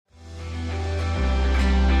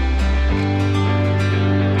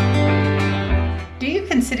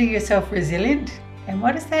consider yourself resilient? And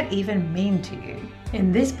what does that even mean to you?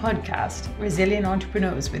 In this podcast, Resilient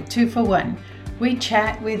Entrepreneurs with 2 for 1, we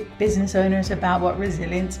chat with business owners about what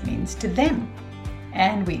resilience means to them.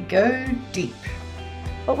 And we go deep.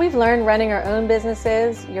 What we've learned running our own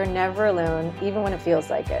businesses, you're never alone, even when it feels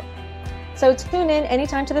like it. So tune in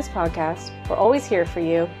anytime to this podcast. We're always here for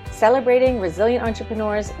you, celebrating resilient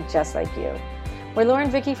entrepreneurs just like you. We're Laura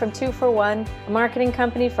and Vicky from 2 for 1, a marketing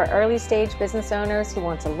company for early stage business owners who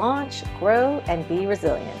want to launch, grow, and be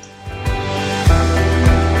resilient.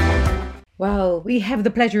 Well, we have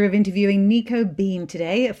the pleasure of interviewing Nico Bean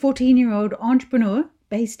today, a 14-year-old entrepreneur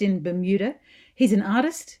based in Bermuda. He's an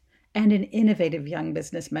artist and an innovative young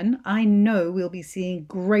businessman. I know we'll be seeing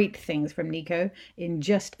great things from Nico in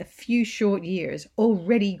just a few short years.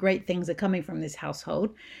 Already great things are coming from this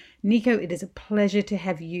household. Nico, it is a pleasure to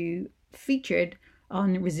have you featured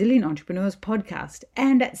on Resilient Entrepreneurs podcast,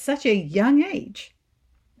 and at such a young age.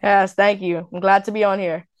 Yes, thank you. I'm glad to be on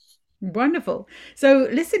here. Wonderful. So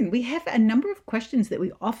listen, we have a number of questions that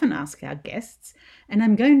we often ask our guests, and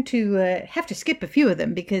I'm going to have to skip a few of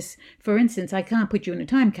them because, for instance, I can't put you in a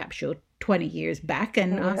time capsule 20 years back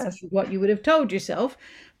and ask you what you would have told yourself.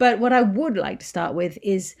 But what I would like to start with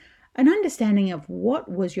is an understanding of what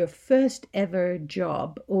was your first ever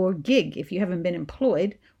job or gig. If you haven't been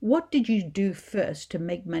employed, what did you do first to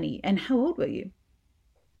make money, and how old were you?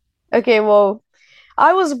 Okay, well,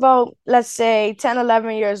 I was about, let's say, 10,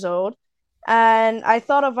 11 years old, and I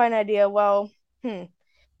thought of an idea.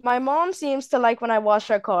 My mom seems to like when I wash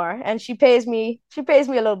her car, and she pays me a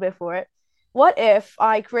little bit for it. What if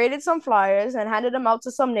I created some flyers and handed them out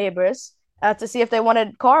to some neighbors to see if they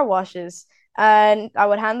wanted car washes? And I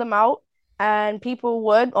would hand them out, and people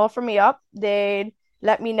would offer me up. They'd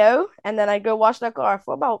let me know, and then I'd go wash their car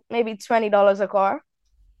for about maybe $20 a car.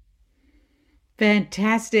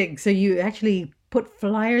 Fantastic. So you actually put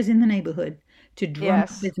flyers in the neighborhood to drum up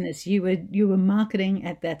business. You were marketing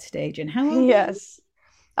at that stage. And how old? Yes.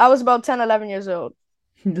 I was about 10, 11 years old.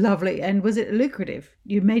 Lovely. And was it lucrative?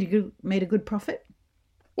 You made a good profit?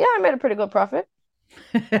 Yeah, I made a pretty good profit.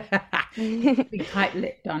 Be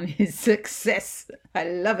tight-lipped on his success. I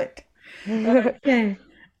love it. Okay.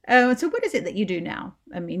 So what is it that you do now?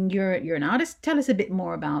 I mean, you're an artist. Tell us a bit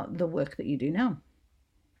more about the work that you do now.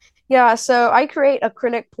 Yeah, so I create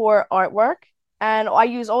acrylic pour artwork, and I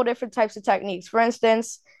use all different types of techniques. For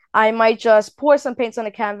instance, I might just pour some paints on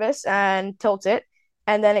a canvas and tilt it,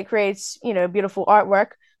 and then it creates, beautiful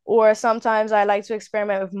artwork. Or sometimes I like to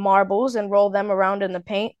experiment with marbles and roll them around in the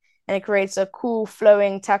paint, and it creates a cool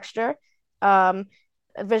flowing texture, a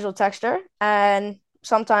visual texture. And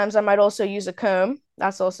sometimes I might also use a comb.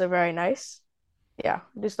 That's also very nice. Yeah,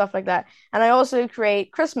 do stuff like that. And I also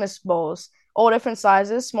create Christmas bowls, all different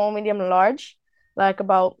sizes, small, medium, and large. Like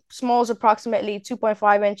about small is approximately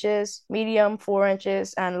 2.5 inches, medium 4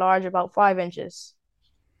 inches, and large about 5 inches.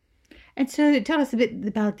 And so tell us a bit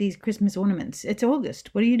about these Christmas ornaments. It's August.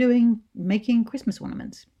 What are you doing making Christmas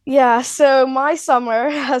ornaments? Yeah, so my summer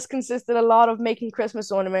has consisted a lot of making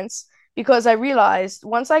Christmas ornaments because I realized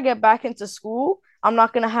once I get back into school, I'm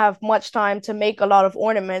not going to have much time to make a lot of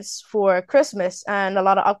ornaments for Christmas and a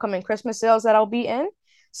lot of upcoming Christmas sales that I'll be in.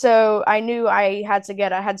 So I knew I had to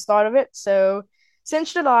get a head start of it. So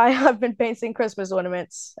since July, I've been painting Christmas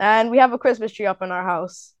ornaments, and we have a Christmas tree up in our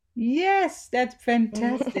house. Yes, that's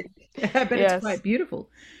fantastic. But it's quite beautiful.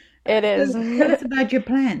 It is. Tell us about your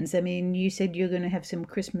plans. I mean, you said you're going to have some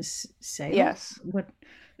Christmas sales. Yes. What,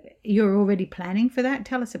 you're already planning for that?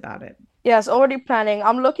 Tell us about it. Yes, already planning.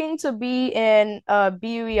 I'm looking to be in a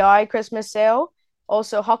BUEI Christmas sale,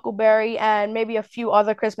 also Huckleberry, and maybe a few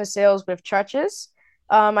other Christmas sales with churches.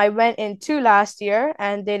 I went in 2 last year,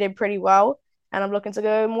 and they did pretty well, and I'm looking to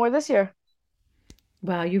go more this year.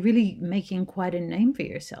 Wow, you're really making quite a name for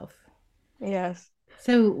yourself. Yes.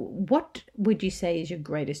 So what would you say is your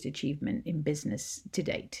greatest achievement in business to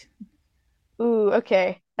date? Ooh,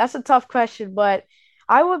 okay. That's a tough question, but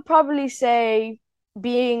I would probably say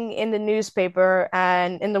being in the newspaper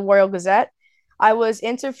and in the Royal Gazette. I was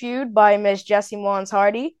interviewed by Miss Jessie Mons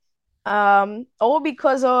Hardy, all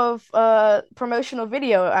because of a promotional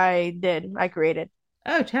video I created.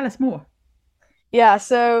 Oh, tell us more. Yeah,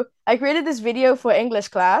 so I created this video for English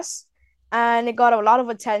class, and it got a lot of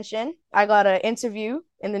attention. I got an interview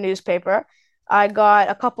in the newspaper. I got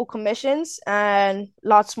a couple commissions and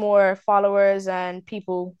lots more followers and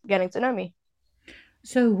people getting to know me.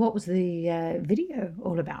 So what was the video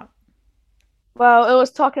all about? Well, it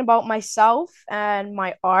was talking about myself and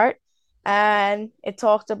my art, and it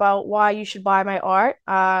talked about why you should buy my art.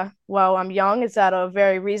 Well, I'm young, it's at a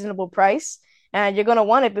very reasonable price, and you're going to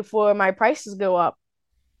want it before my prices go up.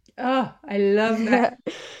 Oh, I love that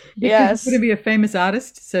Yeah. because you're going to Yes. be a famous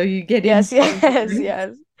artist, so you get in. Yes, yes,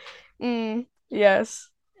 yes. Yes.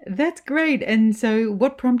 That's great. And so,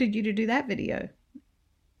 what prompted you to do that video?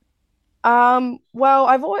 Well,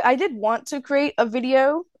 I did want to create a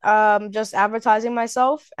video, just advertising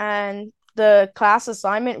myself, and the class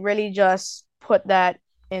assignment really just put that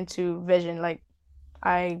into vision. Like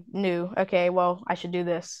I knew, okay, well, I should do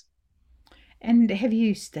this. And have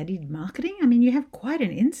you studied marketing? I mean, you have quite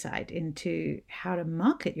an insight into how to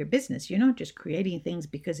market your business. You're not just creating things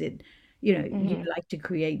because you Hmm. like to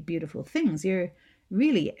create beautiful things. You're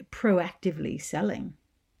really proactively selling.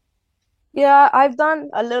 Yeah, I've done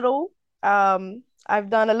a little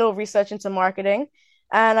research into marketing,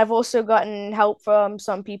 and I've also gotten help from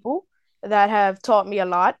some people that have taught me a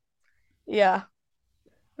lot. Yeah.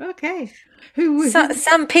 Okay. Who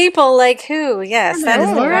Some people like who? Yes, that Hello,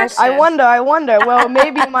 is the Laura. question. I wonder. Well,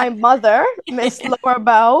 maybe my mother, Miss Laura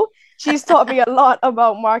Bell, she's taught me a lot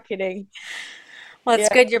about marketing. Well, it's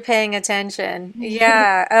Yeah. good you're paying attention.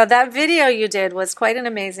 Yeah. Oh, that video you did was quite an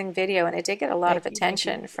amazing video, and it did get a lot of Thank you.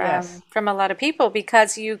 attention Yes. from a lot of people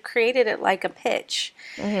because you created it like a pitch.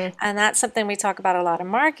 Hmm. And that's something we talk about a lot in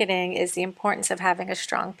marketing is the importance of having a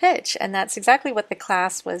strong pitch. And that's exactly what the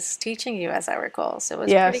class was teaching you, as I recall. So it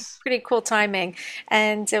was Yes. pretty cool timing.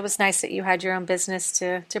 And it was nice that you had your own business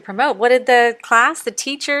to promote. What did the class, the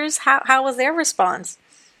teachers, how was their response?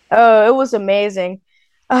 Oh, it was amazing.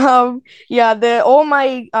 Yeah, the all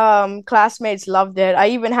my classmates loved it. I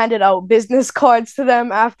even handed out business cards to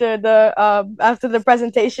them after the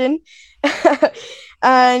presentation.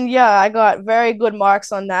 And yeah, I got very good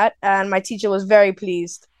marks on that, and my teacher was very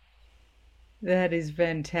pleased. That is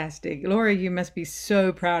fantastic. Laura, you must be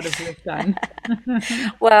so proud of your son.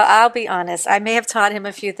 Well, I'll be honest. I may have taught him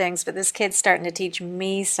a few things, but this kid's starting to teach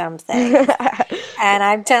me some things. And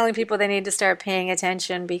I'm telling people they need to start paying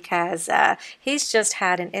attention because he's just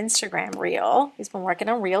had an Instagram reel. He's been working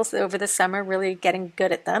on reels over the summer, really getting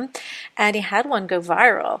good at them. And he had one go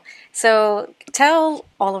viral. So tell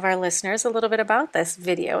all of our listeners a little bit about this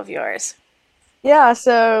video of yours. Yeah,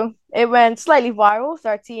 so it went slightly viral,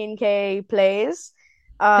 13K plays.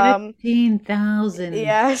 Um, 13,000.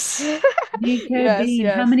 yes. Nico Yes, Bean,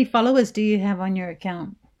 how yes. many followers do you have on your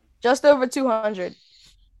account? Just over 200.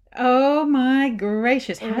 Oh my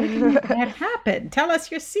gracious. How did you make that happen? Tell us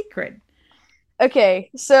your secret. Okay,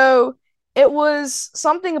 so it was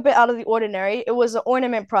something a bit out of the ordinary. It was an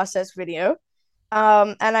ornament process video.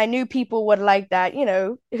 And I knew people would like that. You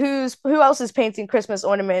know, who else is painting Christmas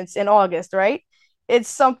ornaments in August, right? It's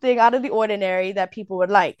something out of the ordinary that people would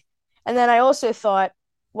like. And then I also thought,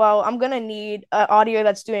 well, I'm gonna need an audio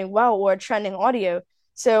that's doing well or a trending audio.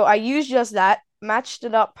 So I used just that, matched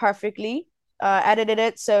it up perfectly, edited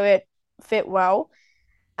it so it fit well,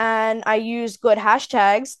 and I used good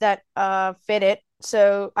hashtags that fit it.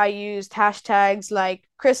 So I used hashtags like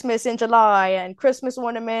Christmas in July and Christmas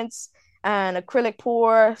ornaments and acrylic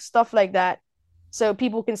pour, stuff like that. So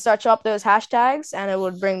people can search up those hashtags and it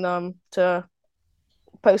would bring them to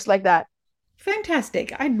posts like that.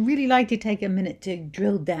 Fantastic. I'd really like to take a minute to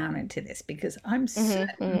drill down into this because I'm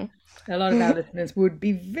certain Hmm. a lot of our listeners would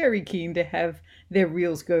be very keen to have their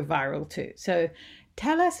reels go viral too. So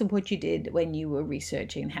tell us what you did when you were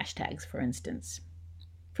researching hashtags, for instance,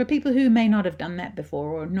 for people who may not have done that before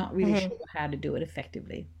or not really Hmm. sure how to do it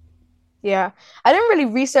effectively. Yeah. I didn't really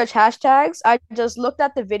research hashtags. I just looked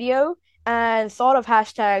at the video and thought of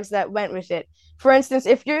hashtags that went with it. For instance,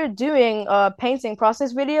 if you're doing a painting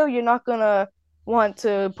process video, you're not gonna want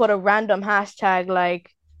to put a random hashtag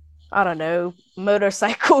like, I don't know,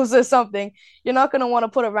 motorcycles or something. You're not gonna want to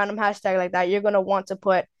put a random hashtag like that. You're gonna want to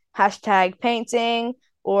put hashtag painting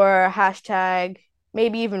or hashtag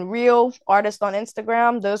maybe even real artist on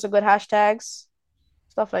Instagram. Those are good hashtags.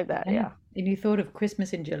 Stuff like that. Yeah. Yeah. And you thought of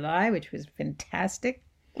Christmas in July, which was fantastic.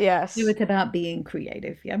 So Yes. it's about being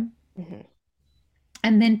creative, yeah? Mhm.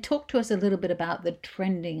 And then talk to us a little bit about the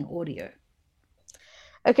trending audio.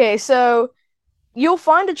 Okay, so you'll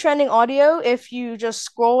find a trending audio if you just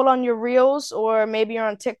scroll on your reels or maybe you're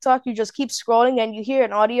on TikTok, you just keep scrolling and you hear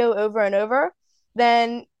an audio over and over.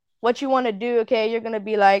 Then what you want to do, okay, you're going to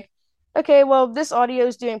be like, okay, well, this audio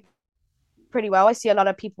is doing pretty well. I see a lot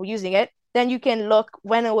of people using it. Then you can look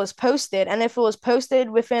when it was posted. And if it was posted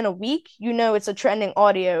within a week, you know it's a trending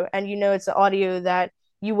audio and you know it's an audio that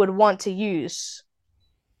you would want to use.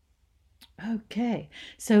 Okay.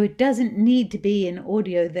 So it doesn't need to be an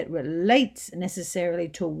audio that relates necessarily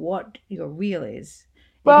to what your reel is. It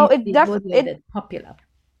Well, needs to be an audio that's popular.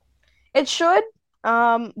 it should,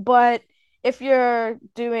 but if you're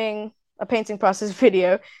doing a painting process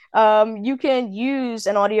video, you can use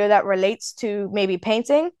an audio that relates to maybe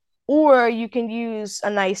painting, or you can use a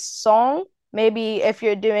nice song. Maybe if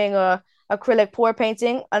you're doing a acrylic pour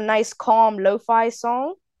painting, a nice calm lo-fi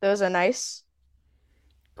song. Those are nice.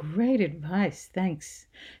 Great advice. Thanks.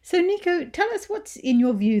 So, Nico, tell us what's, in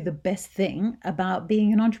your view, the best thing about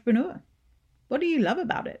being an entrepreneur? What do you love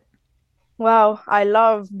about it? Well, I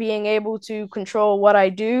love being able to control what I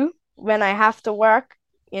do when I have to work,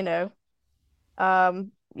 you know.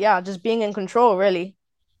 Yeah, just being in control, really.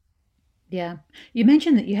 Yeah. You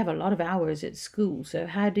mentioned that you have a lot of hours at school. So,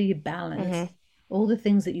 how do you balance Hmm. all the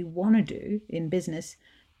things that you want to do in business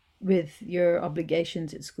with your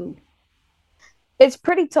obligations at school? It's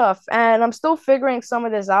pretty tough, and I'm still figuring some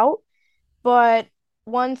of this out. But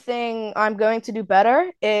one thing I'm going to do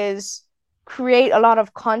better is create a lot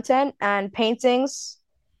of content and paintings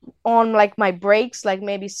on like my breaks, like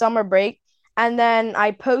maybe summer break, and then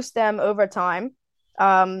I post them over time,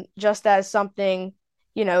 just as something,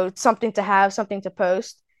 something to have, something to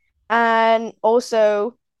post. And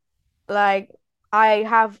also, like, I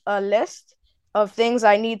have a list of things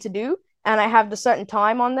I need to do, and I have the certain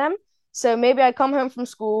time on them. So maybe I come home from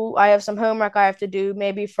school, I have some homework I have to do,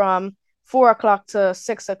 maybe from 4 o'clock to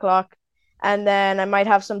 6 o'clock, and then I might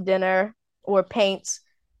have some dinner or paint.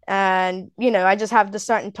 And, I just have the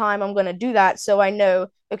certain time I'm going to do that. So I know,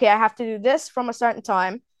 okay, I have to do this from a certain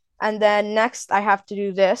time. And then next, I have to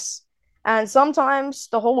do this. And sometimes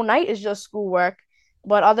the whole night is just schoolwork,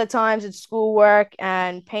 but other times it's schoolwork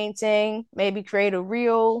and painting, maybe create a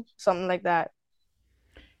reel, something like that.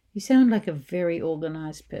 You sound like a very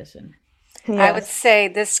organized person. I would Yes. say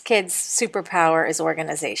this kid's superpower is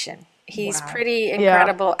organization. He's Wow. pretty Yeah.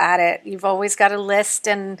 incredible at it. You've always got a list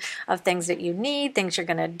of things that you need, things you're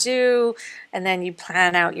going to do, and then you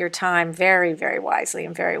plan out your time very, very wisely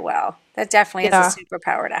and very well. That definitely is a Yeah.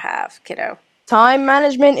 superpower to have, kiddo. Time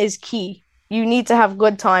management is key. You need to have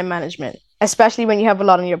good time management, especially when you have a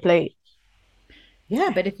lot on your plate. Yeah,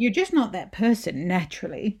 but if you're just not that person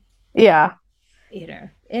naturally, Yeah.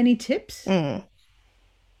 any tips? Mm.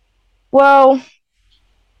 Well,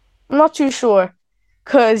 I'm not too sure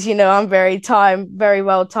because, I'm very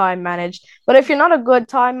well time managed. But if you're not a good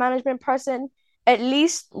time management person, at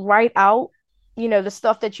least write out, the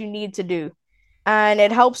stuff that you need to do. And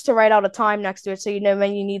it helps to write out a time next to it so you know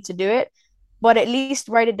when you need to do it. But at least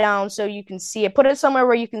write it down so you can see it. Put it somewhere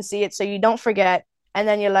where you can see it so you don't forget. And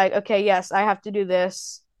then you're like, okay, yes, I have to do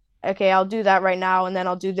this. Okay, I'll do that right now, and then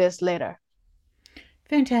I'll do this later.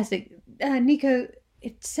 Fantastic. Nico,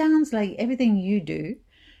 it sounds like everything you do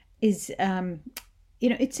is,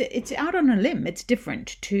 it's out on a limb. It's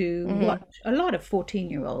different to Hmm. what a lot of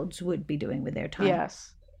 14-year-olds would be doing with their time.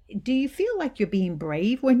 Yes. Do you feel like you're being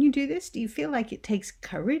brave when you do this? Do you feel like it takes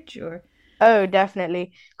courage or Oh,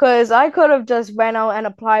 definitely. Because I could have just went out and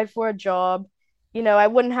applied for a job. I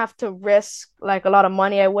wouldn't have to risk like a lot of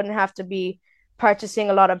money. I wouldn't have to be purchasing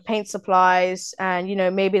a lot of paint supplies, and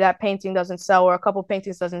maybe that painting doesn't sell or a couple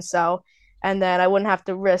paintings doesn't sell, and then I wouldn't have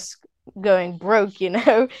to risk going broke.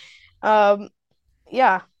 Um,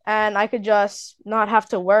 yeah, and I could just not have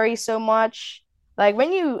to worry so much. Like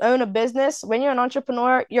when you own a business, when you're an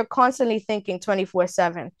entrepreneur, you're constantly thinking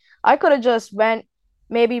 24/7. I could have just went,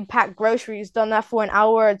 maybe packed groceries, done that for an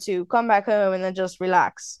hour or two, come back home and then just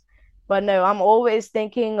relax. But no, I'm always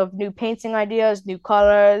thinking of new painting ideas, new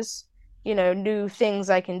colors, new things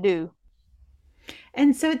I can do.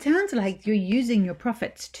 and so it sounds like you're using your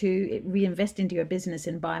profits to reinvest into your business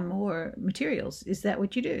and buy more materials. Is that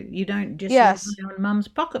what you do? You don't just Yes. rely on mum's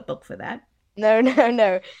pocketbook for that. No, no,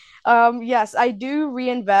 no. Yes, I do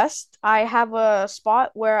reinvest. I have a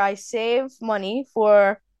spot where I save money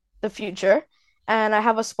for the future, and I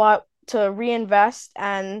have a spot to reinvest,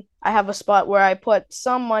 and I have a spot where I put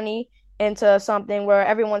some money into something where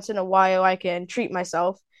every once in a while I can treat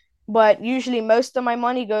myself. But usually most of my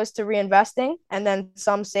money goes to reinvesting, and then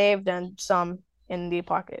some saved and some in the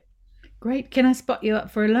pocket. Great. Can I spot you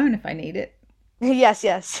up for a loan if I need it? Yes,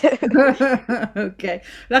 yes. Okay.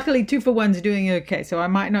 Luckily, 2 for 1's doing okay, so I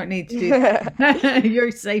might not need to do that.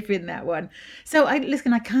 You're safe in that one. So, I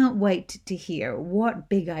can't wait to hear what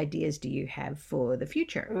big ideas do you have for the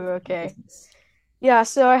future of your Okay. business? Yeah,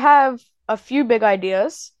 so I have a few big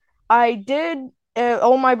ideas. I did,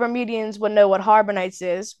 all my Bermudians would know what Harbor Nights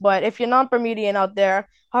is, but if you're not Bermudian out there,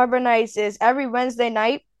 Harbor Nights is every Wednesday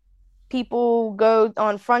night. People go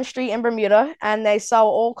on Front Street in Bermuda and they sell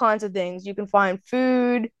all kinds of things. You can find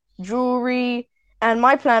food, jewelry, and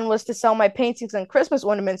my plan was to sell my paintings and Christmas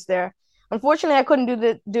ornaments there. Unfortunately, I couldn't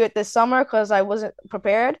do it this summer because I wasn't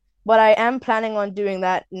prepared, but I am planning on doing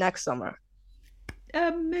that next summer. Yeah.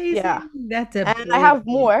 Amazing. That's a And I big have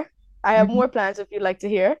deal. more. I have Mhm. more plans if you'd like to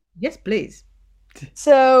hear. Yes, please.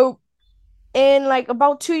 So in like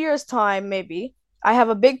about 2 years' time, maybe, I have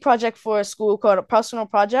a big project for a school called a personal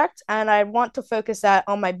project, and I want to focus that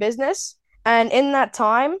on my business. And in that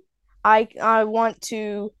time, I want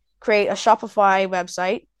to create a Shopify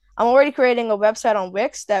website. I'm already creating a website on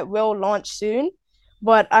Wix that will launch soon,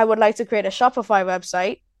 but I would like to create a Shopify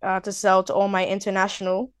website to sell to all my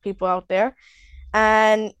international people out there.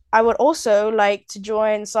 And I would also like to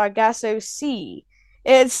join Sargasso Sea.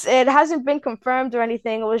 It hasn't been confirmed or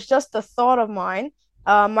anything. It was just a thought of mine.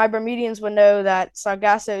 My Bermudians would know that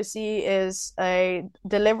Sargasso Sea is a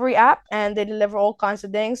delivery app, and they deliver all kinds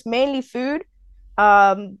of things, mainly food.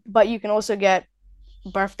 But you can also get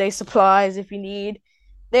birthday supplies if you need.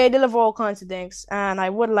 They deliver all kinds of things, and I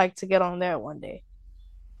would like to get on there one day.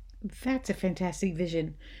 That's a fantastic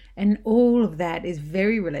vision. And all of that is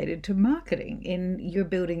very related to marketing. In you're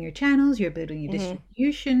building your channels, you're building your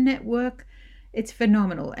distribution network. It's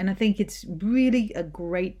phenomenal. And I think it's really a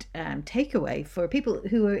great takeaway for people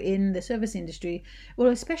who are in the service industry, well,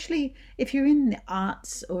 especially if you're in the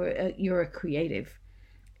arts or you're a creative.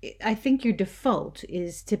 I think your default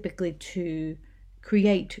is typically to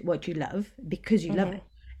create what you love because you love it.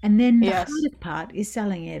 And then the Yes, hardest part is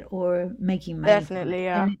selling it or making money from it. definitely.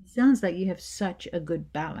 Yeah. And it sounds like you have such a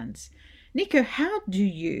good balance. Nico, how do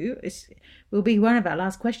you, this will be one of our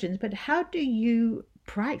last questions, but how do you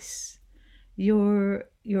price your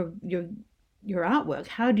your artwork?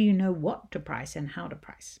 How do you know what to price and how to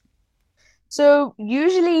price? So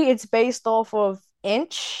usually it's based off of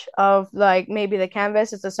inch of like maybe the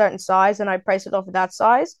canvas is a certain size and I price it off of that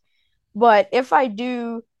size. But if I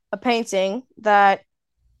do a painting that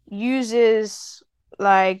uses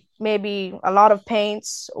like maybe a lot of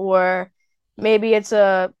paints, or maybe it's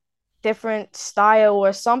a different style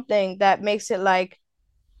or something that makes it like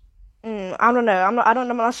I don't know. I'm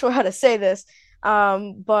not sure how to say this.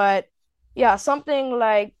 But yeah, something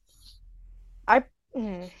like I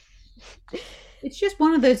mm, It's just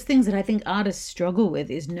one of those things that I think artists struggle with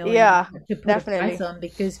is knowing yeah, what to put a price definitely. on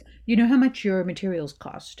because you know how much your materials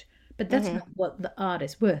cost, but that's Hmm. not what the art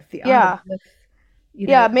is worth. The art is Yeah. worth,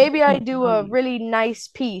 Yeah, maybe I additional do a value. really nice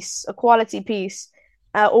piece, a quality piece,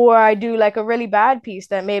 or I do like a really bad piece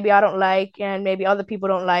that maybe I don't like and maybe other people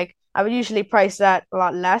don't like. I would usually price that a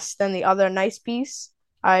lot less than the other nice piece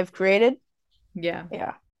I've created. Yeah,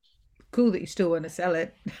 Yeah. cool that you still want to sell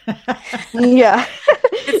it. Yeah.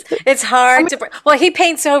 It's I hard mean, to. Well, he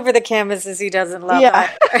paints over the canvases he doesn't love yeah.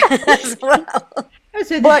 either as well. Oh,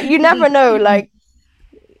 so But you never there's know, hidden, like,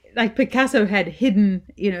 like Picasso had hidden,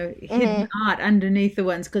 hidden mhm, art underneath the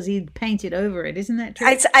ones because he'd painted over it. Isn't that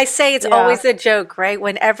true? I say it's yeah. always a joke, right?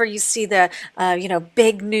 Whenever you see the,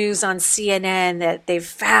 big news on CNN that they've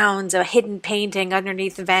found a hidden painting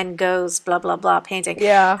underneath Van Gogh's blah, blah, blah painting.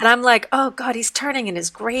 Yeah. And I'm like, oh God, he's turning in his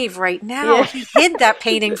grave right now. Yeah. He hid that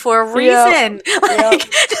painting for a Yep. reason. Yep.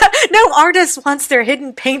 Like, no artist wants their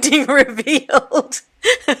hidden painting revealed.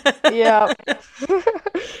 Yep.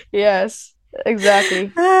 Yes.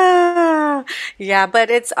 Exactly. Ah, yeah, but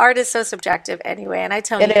it's art is so subjective anyway. And I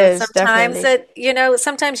tell It Nico is sometimes definitely. that,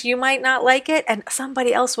 sometimes you might not like it and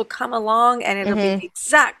somebody else will come along and it'll be Hmm. the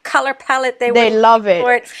exact color palette they were They looking love it.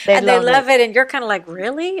 for it They and they love love it. it and you're kind of like,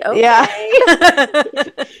 really? Yeah.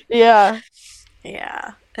 Okay. Yeah.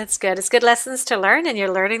 Yeah, that's good. It's good lessons to learn and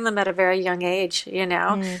you're learning them at a very young age.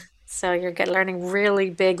 Mm. So you're learning really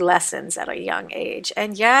big lessons at a young age.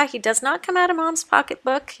 And yeah, he does not come out of mom's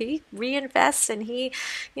pocketbook. He reinvests and he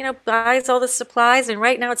buys all the supplies. And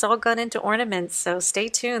right now it's all gone into ornaments. So stay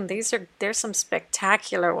tuned. There's some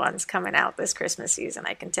spectacular ones coming out this Christmas season,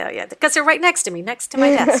 I can tell you. Because they're right next to me, next to my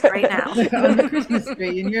desk right now. On the Christmas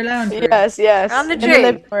tree in your lounge room. Yes, yes. On the In the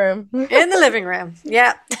living tree. room. In the living room.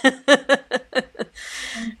 Yeah.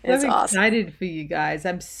 So It's awesome. excited for you guys.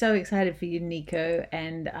 I'm so excited for you, Nico,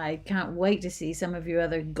 and I can't wait to see some of your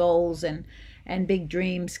other goals and big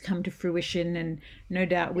dreams come to fruition. And no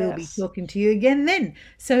doubt we'll be Yes. talking to you again then.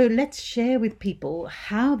 So let's share with people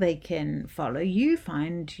how they can follow you,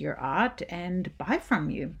 find your art, and buy from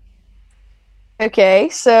you. Okay,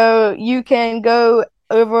 so you can go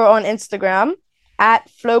over on Instagram at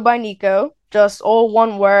Flow by Nico, just all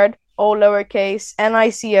one word, all lowercase,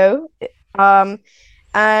 Nico. Um,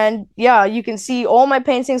 and yeah, you can see all my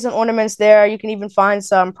paintings and ornaments there. You can even find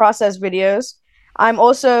some process videos. I'm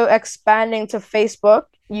also expanding to Facebook.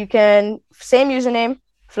 You can, same username,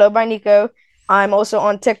 Flow by Nico. I'm also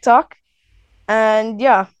on TikTok. And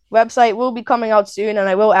yeah, website will be coming out soon and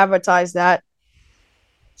I will advertise that.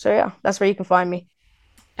 So yeah, that's where you can find me.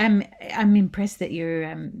 I'm impressed that you're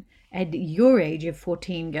at your age of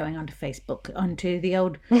 14 going onto Facebook, onto the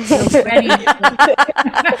old granny network.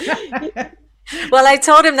 Well, I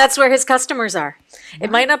told him that's where his customers are.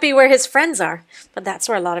 It might not be where his friends are, but that's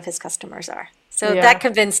where a lot of his customers are. So that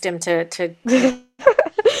convinced him to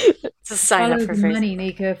sign Follow up for the Facebook. money,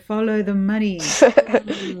 Nico. Follow the money.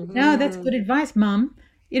 No, that's good advice, Mum.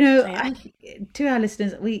 To our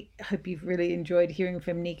listeners, we hope you've really enjoyed hearing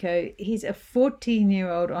from Nico. He's a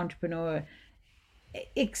 14-year-old entrepreneur,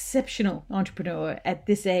 exceptional entrepreneur at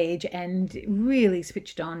this age, and really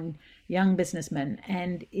switched on young businessman.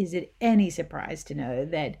 And is it any surprise to know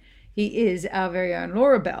that he is our very own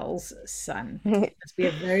Laura Bell's son? Must be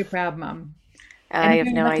a very proud mum. I have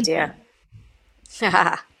no idea.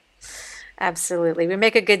 Absolutely. We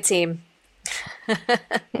make a good team.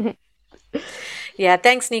 Yeah,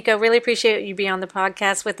 thanks, Nico. Really appreciate you being on the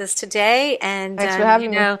podcast with us today. And Thanks for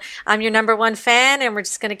having me. I'm your number one fan, and we're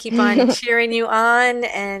just going to keep on cheering you on.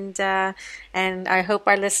 And I hope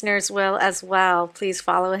our listeners will as well. Please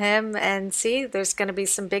follow him and see. There's going to be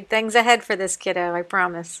some big things ahead for this kiddo. I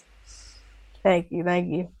promise. Thank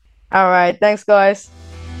you. All right, thanks, guys.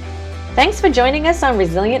 Thanks for joining us on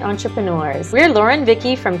Resilient Entrepreneurs. We're Laura and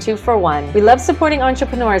Vicky from 241. We love supporting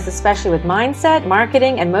entrepreneurs, especially with mindset,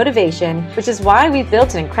 marketing, and motivation, which is why we've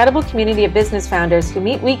built an incredible community of business founders who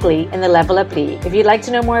meet weekly in the Level Up League. If you'd like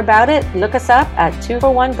to know more about it, look us up at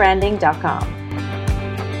 241branding.com.